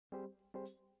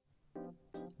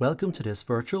Welcome to this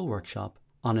virtual workshop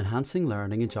on enhancing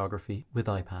learning in geography with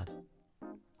iPad.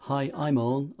 Hi, I'm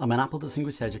Owen. I'm an Apple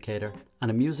Distinguished Educator and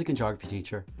a music and geography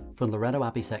teacher from Loretto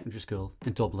Abbey Secondary School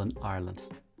in Dublin, Ireland.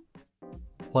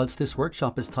 Whilst this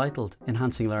workshop is titled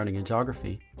Enhancing Learning in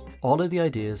Geography, all of the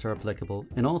ideas are applicable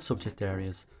in all subject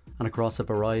areas and across a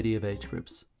variety of age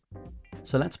groups.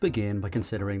 So let's begin by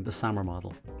considering the SAMR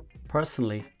model.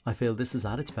 Personally, I feel this is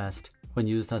at its best when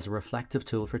used as a reflective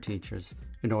tool for teachers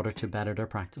in order to better their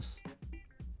practice.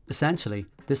 Essentially,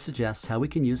 this suggests how we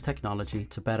can use technology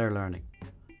to better learning,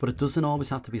 but it doesn't always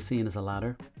have to be seen as a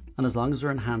ladder, and as long as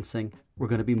we're enhancing, we're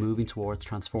going to be moving towards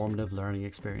transformative learning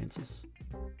experiences.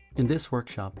 In this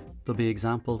workshop, there'll be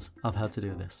examples of how to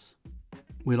do this.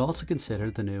 We'll also consider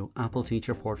the new Apple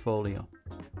Teacher Portfolio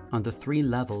and the 3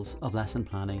 levels of lesson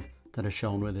planning that are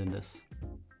shown within this.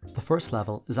 The first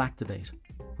level is Activate,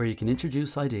 where you can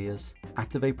introduce ideas,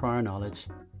 activate prior knowledge,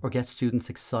 or get students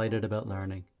excited about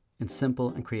learning in simple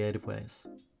and creative ways.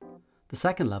 The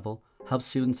second level helps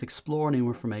students explore new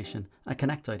information and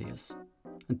connect ideas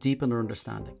and deepen their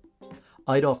understanding.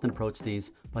 I'd often approach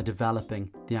these by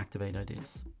developing the Activate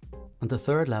ideas. And the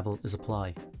third level is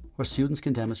Apply, where students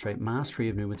can demonstrate mastery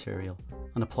of new material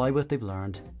and apply what they've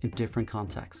learned in different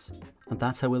contexts. And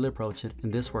that's how we'll approach it in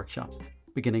this workshop,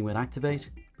 beginning with Activate,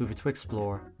 moving to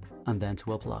Explore, and then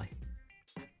to Apply.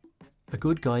 A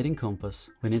good guiding compass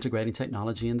when integrating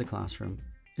technology in the classroom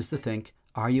is to think,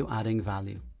 are you adding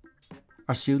value?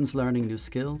 Are students learning new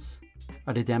skills?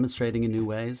 Are they demonstrating in new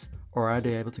ways? Or are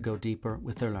they able to go deeper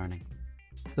with their learning?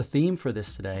 The theme for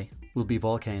this today will be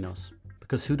volcanoes,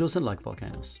 because who doesn't like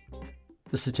volcanoes?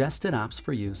 The suggested apps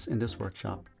for use in this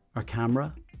workshop are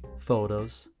Camera,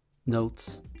 Photos,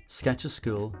 Notes, Sketch a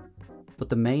School, but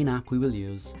the main app we will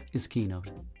use is Keynote.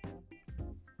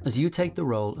 As you take the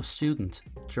role of student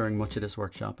during much of this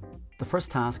workshop, the first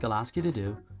task I'll ask you to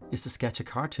do is to sketch a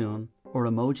cartoon or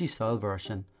emoji style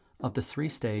version of the 3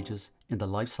 stages in the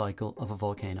life cycle of a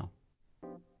volcano.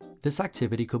 This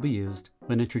activity could be used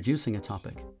when introducing a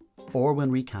topic or when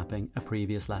recapping a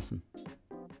previous lesson.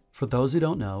 For those who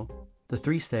don't know, the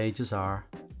 3 stages are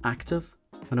active,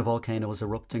 when a volcano is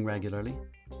erupting regularly,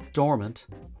 dormant,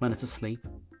 when it's asleep,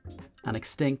 and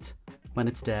extinct, when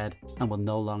it's dead and will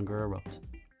no longer erupt.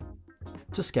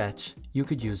 To sketch, you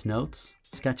could use Notes,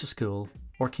 Sketch a School,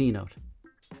 or Keynote.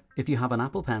 If you have an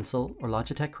Apple Pencil or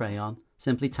Logitech Crayon,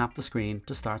 simply tap the screen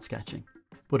to start sketching.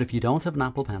 But if you don't have an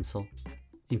Apple Pencil,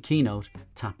 in Keynote,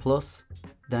 tap Plus,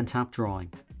 then tap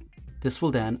Drawing. This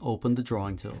will then open the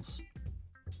drawing tools.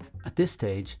 At this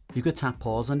stage, you could tap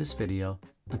pause on this video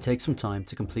and take some time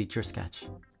to complete your sketch.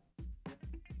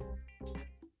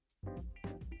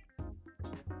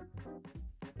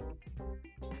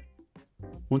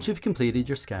 Once you've completed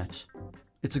your sketch,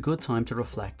 it's a good time to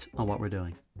reflect on what we're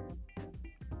doing.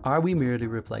 Are we merely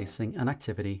replacing an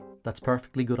activity that's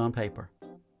perfectly good on paper?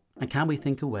 And can we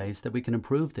think of ways that we can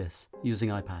improve this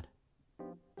using iPad?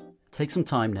 Take some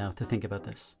time now to think about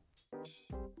this.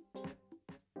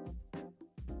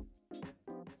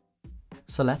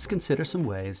 So let's consider some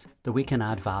ways that we can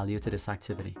add value to this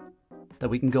activity, that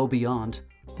we can go beyond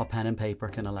what pen and paper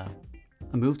can allow,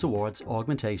 and move towards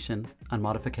augmentation and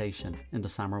modification in the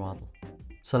SAMR model.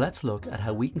 So let's look at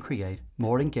how we can create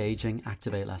more engaging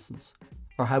Activate lessons,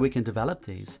 or how we can develop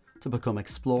these to become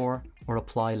Explore or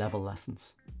Apply level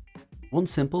lessons. One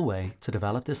simple way to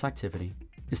develop this activity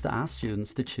is to ask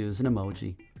students to choose an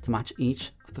emoji to match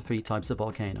each of the 3 types of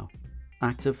volcano: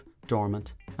 active,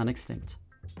 dormant, and extinct.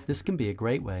 This can be a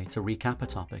great way to recap a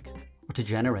topic or to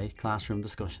generate classroom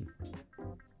discussion.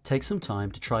 Take some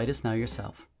time to try this now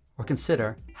yourself, or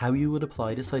consider how you would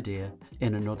apply this idea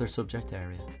in another subject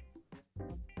area.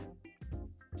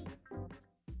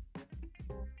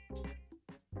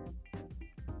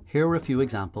 Here are a few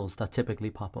examples that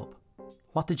typically pop up.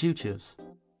 What did you choose?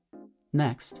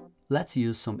 Next, let's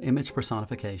use some image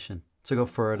personification to go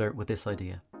further with this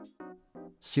idea.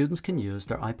 Students can use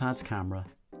their iPad's camera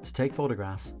to take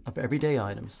photographs of everyday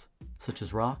items such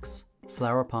as rocks,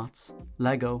 flower pots,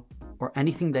 Lego, or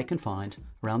anything they can find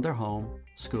around their home,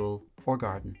 school, or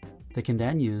garden. They can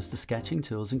then use the sketching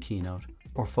tools in Keynote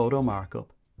or photo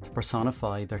markup to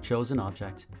personify their chosen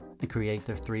object and create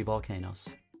their 3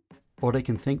 volcanoes. Or they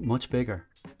can think much bigger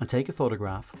and take a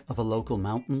photograph of a local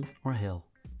mountain or hill.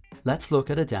 Let's look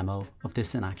at a demo of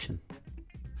this in action.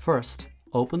 First,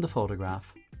 open the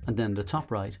photograph and then in the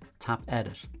top right, tap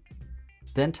Edit.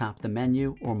 Then tap the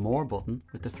Menu or More button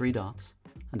with the 3 dots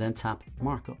and then tap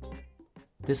Markup.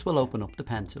 This will open up the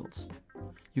pen tools.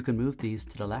 You can move these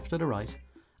to the left or the right,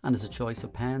 and there's a choice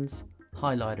of pens,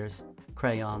 highlighters,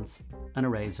 crayons, an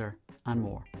eraser, and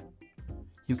more.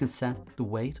 You can set the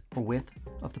weight or width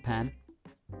of the pen,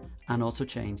 and also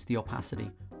change the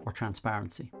opacity or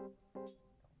transparency.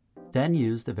 Then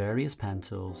use the various pen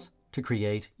tools to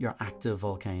create your active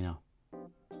volcano.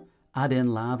 Add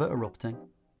in lava erupting,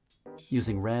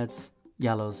 using reds,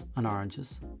 yellows and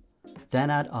oranges. Then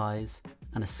add eyes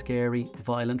and a scary,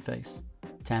 violent face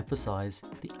to emphasize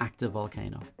the active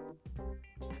volcano.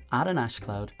 Add an ash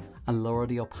cloud and lower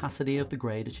the opacity of the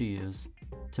grey that you use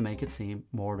to make it seem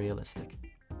more realistic.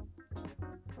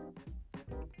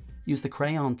 Use the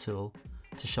crayon tool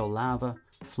to show lava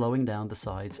flowing down the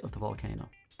sides of the volcano.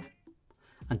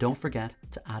 And don't forget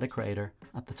to add a crater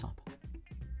at the top.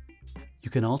 You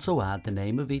can also add the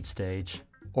name of each stage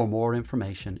or more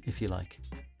information if you like.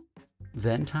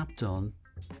 Then tap Done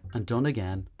and Done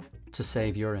again to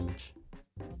save your image.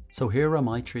 So here are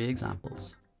my 3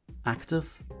 examples: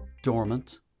 active,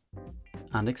 dormant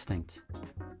and extinct.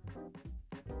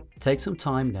 Take some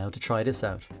time now to try this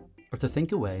out or to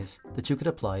think of ways that you could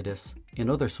apply this in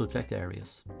other subject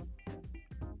areas.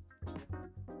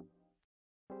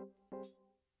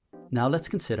 Now let's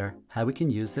consider how we can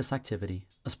use this activity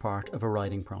as part of a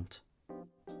writing prompt.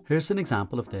 Here's an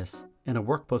example of this in a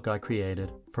workbook I created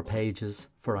for Pages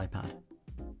for iPad.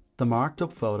 The marked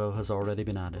up photo has already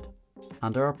been added,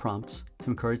 and there are prompts to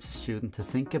encourage the student to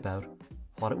think about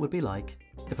what it would be like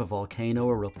if a volcano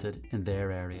erupted in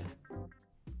their area.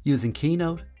 Using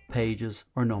Keynote, Pages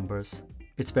or Numbers,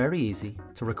 it's very easy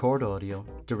to record audio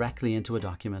directly into a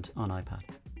document on iPad.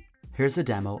 Here's a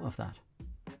demo of that.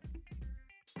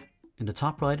 In the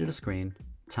top right of the screen,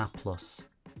 tap plus.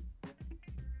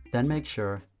 Then make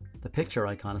sure the picture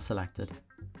icon is selected,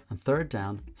 and third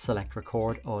down, select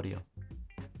Record Audio.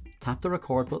 Tap the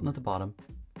record button at the bottom,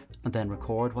 and then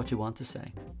record what you want to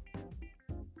say.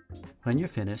 When you're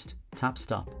finished, tap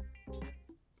Stop.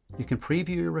 You can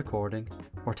preview your recording,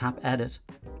 or tap Edit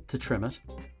to trim it,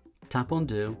 tap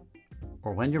Undo,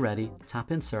 or when you're ready,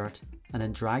 tap Insert, and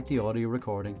then drag the audio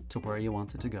recording to where you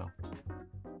want it to go.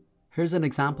 Here's an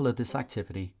example of this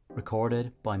activity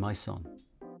recorded by my son.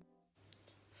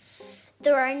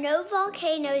 There are no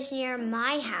volcanoes near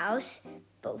my house,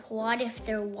 but what if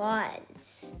there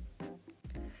was?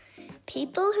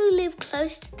 People who live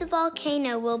close to the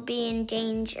volcano will be in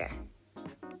danger.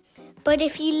 But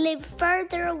if you live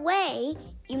further away,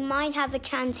 you might have a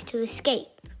chance to escape.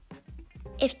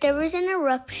 If there was an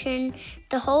eruption,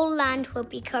 the whole land would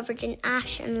be covered in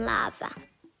ash and lava.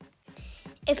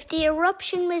 If the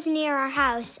eruption was near our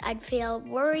house, I'd feel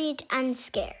worried and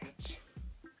scared.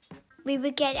 We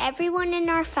would get everyone in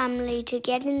our family to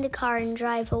get in the car and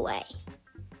drive away.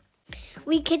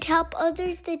 We could help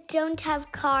others that don't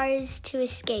have cars to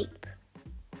escape.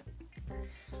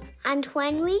 And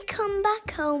when we come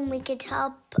back home, we could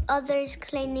help others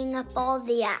cleaning up all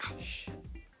the ash.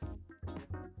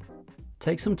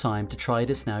 Take some time to try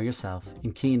this now yourself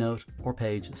in Keynote or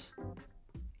Pages.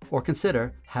 Or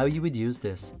consider how you would use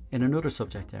this in another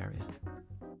subject area.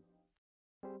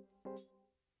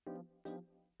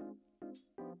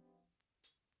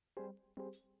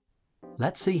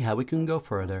 Let's see how we can go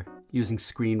further using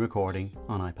screen recording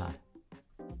on iPad.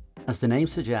 As the name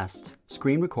suggests,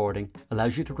 screen recording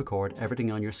allows you to record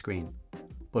everything on your screen,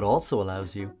 but also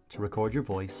allows you to record your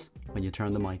voice when you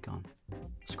turn the mic on.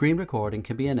 Screen recording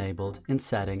can be enabled in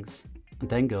Settings and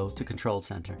then go to Control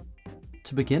Center.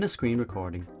 To begin a screen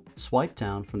recording, swipe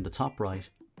down from the top right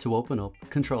to open up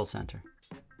Control Center.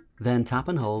 Then tap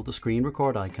and hold the screen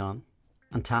record icon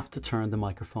and tap to turn the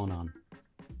microphone on.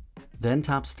 Then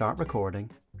tap Start Recording,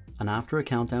 and after a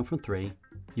countdown from 3,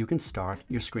 you can start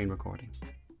your screen recording.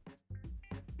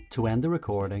 To end the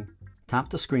recording,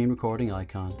 tap the screen recording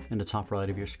icon in the top right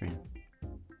of your screen.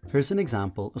 Here's an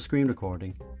example of screen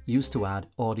recording used to add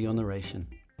audio narration.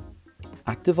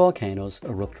 Active volcanoes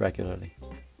erupt regularly.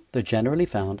 They're generally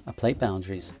found at plate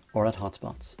boundaries or at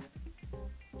hotspots.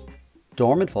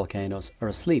 Dormant volcanoes are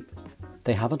asleep.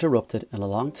 They haven't erupted in a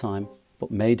long time,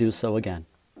 but may do so again.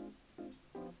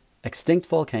 Extinct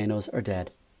volcanoes are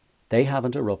dead. They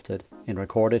haven't erupted in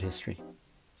recorded history.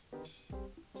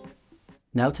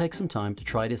 Now take some time to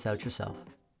try this out yourself.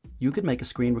 You could make a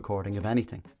screen recording of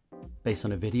anything, based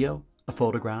on a video, a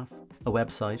photograph, a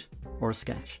website, or a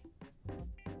sketch.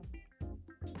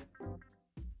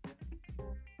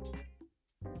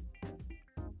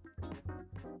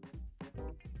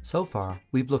 So far,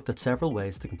 we've looked at several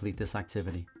ways to complete this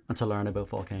activity and to learn about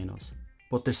volcanoes,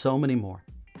 but there's so many more.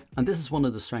 And this is one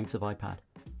of the strengths of iPad,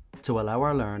 to allow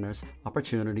our learners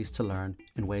opportunities to learn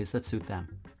in ways that suit them.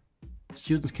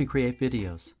 Students can create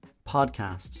videos,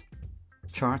 podcasts,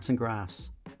 charts and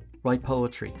graphs, write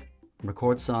poetry,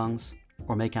 record songs,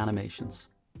 or make animations.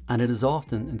 And it is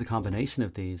often in the combination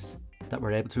of these that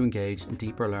we're able to engage in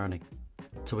deeper learning,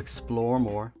 to explore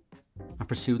more and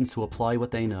for students to apply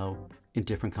what they know in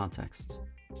different contexts.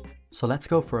 So let's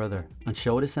go further and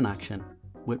show this in action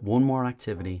with one more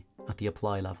activity at the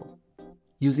apply level.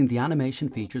 Using the animation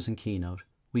features in Keynote,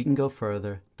 we can go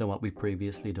further than what we've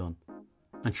previously done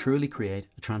and truly create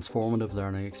a transformative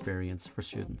learning experience for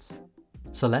students.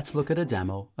 So let's look at a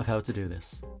demo of how to do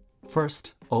this.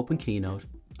 First, open Keynote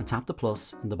and tap the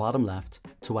plus in the bottom left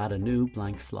to add a new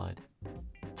blank slide.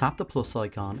 Tap the plus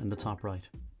icon in the top right.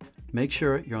 Make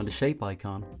sure you're on the shape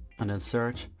icon and then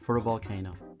search for a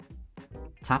volcano.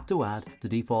 Tap to add the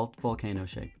default volcano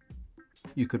shape.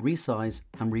 You could resize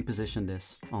and reposition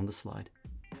this on the slide.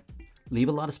 Leave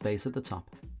a lot of space at the top.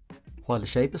 While the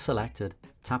shape is selected,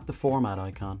 tap the format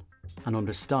icon and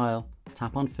under style,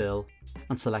 tap on fill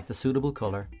and select a suitable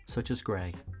color such as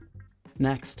grey.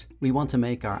 Next, we want to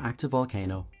make our active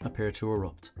volcano appear to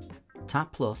erupt.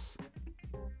 Tap plus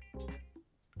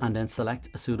and then select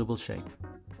a suitable shape.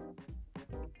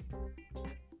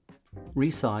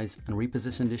 Resize and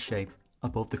reposition this shape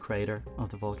above the crater of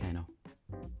the volcano.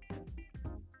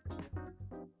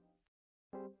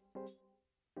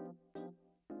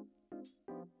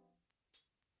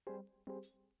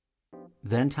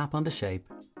 Then tap on the shape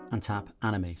and tap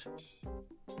Animate.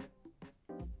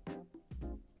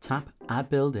 Tap Add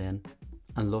Build-in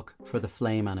and look for the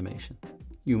flame animation.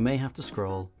 You may have to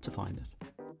scroll to find it.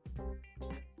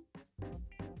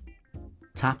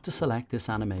 Tap to select this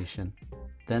animation,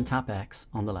 then tap X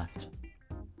on the left.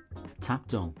 Tap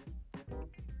Done.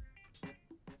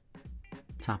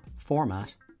 Tap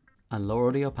Format and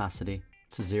lower the opacity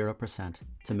to 0%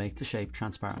 to make the shape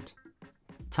transparent.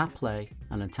 Tap play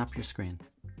and then tap your screen.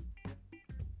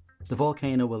 The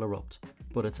volcano will erupt,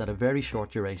 but it's at a very short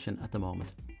duration at the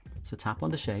moment. So tap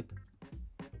on the shape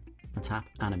and tap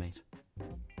Animate.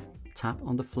 Tap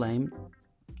on the flame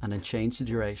and then change the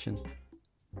duration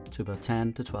to about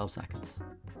 10 to 12 seconds.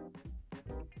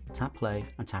 Tap play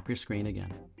and tap your screen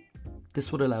again.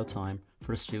 This would allow time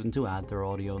for a student to add their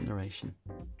audio narration.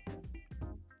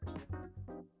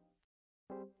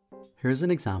 Here's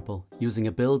an example using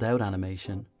a build-out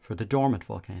animation for the dormant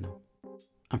volcano.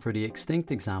 And for the extinct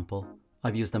example,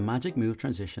 I've used a magic move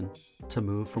transition to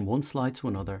move from one slide to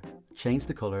another, change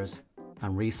the colours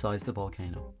and resize the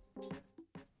volcano.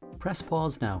 Press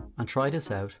pause now and try this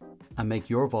out and make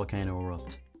your volcano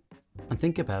erupt. And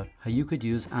think about how you could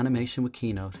use animation with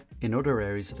Keynote in other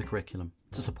areas of the curriculum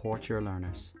to support your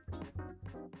learners.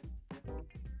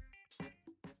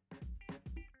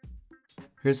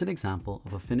 Here's an example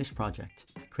of a finished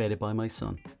project created by my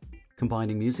son,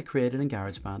 combining music created in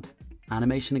GarageBand,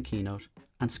 animation in Keynote,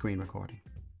 and screen recording.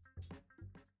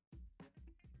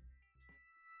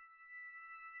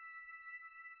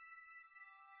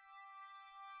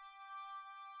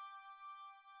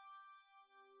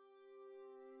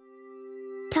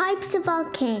 Types of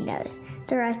volcanoes.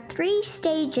 There are 3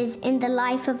 stages in the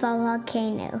life of a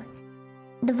volcano.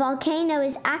 The volcano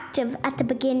is active at the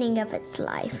beginning of its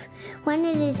life. When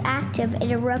it is active, it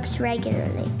erupts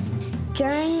regularly.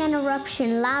 During an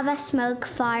eruption, lava, smoke,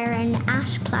 fire, and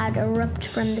ash cloud erupt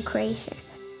from the crater.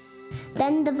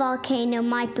 Then the volcano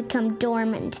might become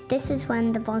dormant. This is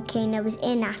when the volcano is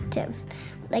inactive,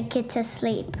 like it's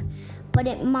asleep. But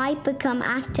it might become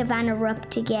active and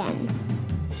erupt again.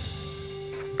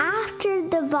 After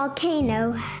the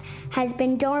volcano has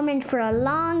been dormant for a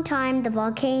long time, the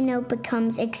volcano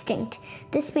becomes extinct.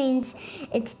 This means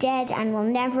it's dead and will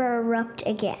never erupt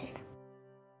again.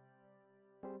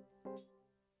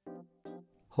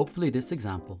 Hopefully this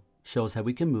example shows how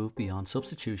we can move beyond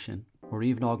substitution or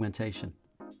even augmentation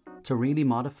to really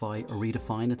modify or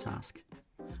redefine a task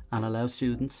and allow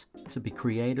students to be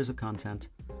creators of content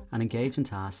and engage in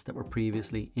tasks that were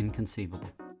previously inconceivable.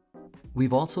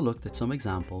 We've also looked at some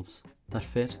examples that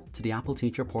fit to the Apple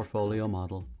Teacher portfolio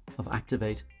model of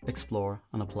activate, explore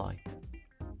and apply.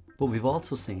 But we've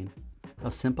also seen how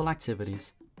simple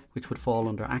activities, which would fall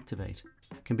under activate,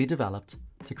 can be developed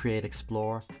to create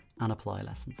explore and apply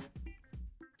lessons.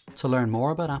 To learn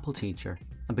more about Apple Teacher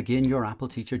and begin your Apple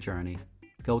Teacher journey,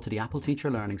 go to the Apple Teacher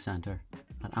Learning Centre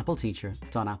at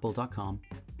appleteacher.apple.com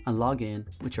and log in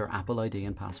with your Apple ID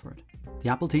and password. The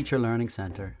Apple Teacher Learning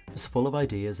Centre is full of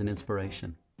ideas and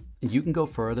inspiration, and you can go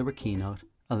further with Keynote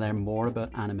and learn more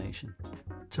about animation.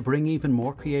 To bring even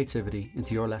more creativity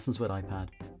into your lessons with iPad,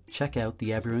 check out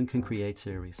the Everyone Can Create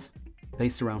series,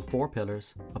 based around 4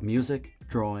 pillars of music,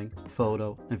 drawing,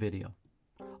 photo and video.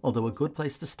 Although a good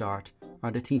place to start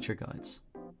are the teacher guides.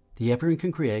 The Everyone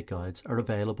Can Create guides are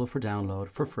available for download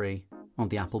for free on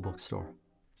the Apple Bookstore.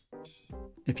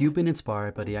 If you've been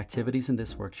inspired by the activities in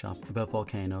this workshop about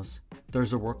volcanoes,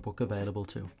 there's a workbook available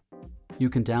too. You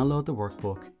can download the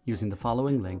workbook using the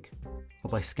following link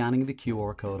or by scanning the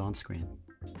QR code on screen.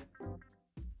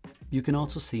 You can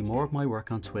also see more of my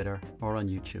work on Twitter or on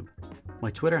YouTube. My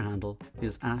Twitter handle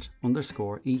is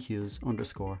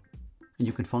 @_ehughes_, and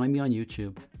you can find me on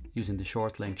YouTube using the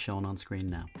short link shown on screen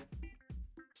now.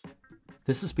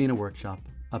 This has been a workshop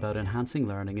about enhancing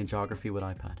learning in geography with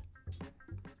iPad.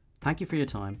 Thank you for your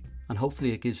time, and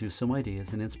hopefully it gives you some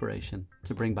ideas and inspiration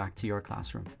to bring back to your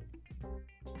classroom.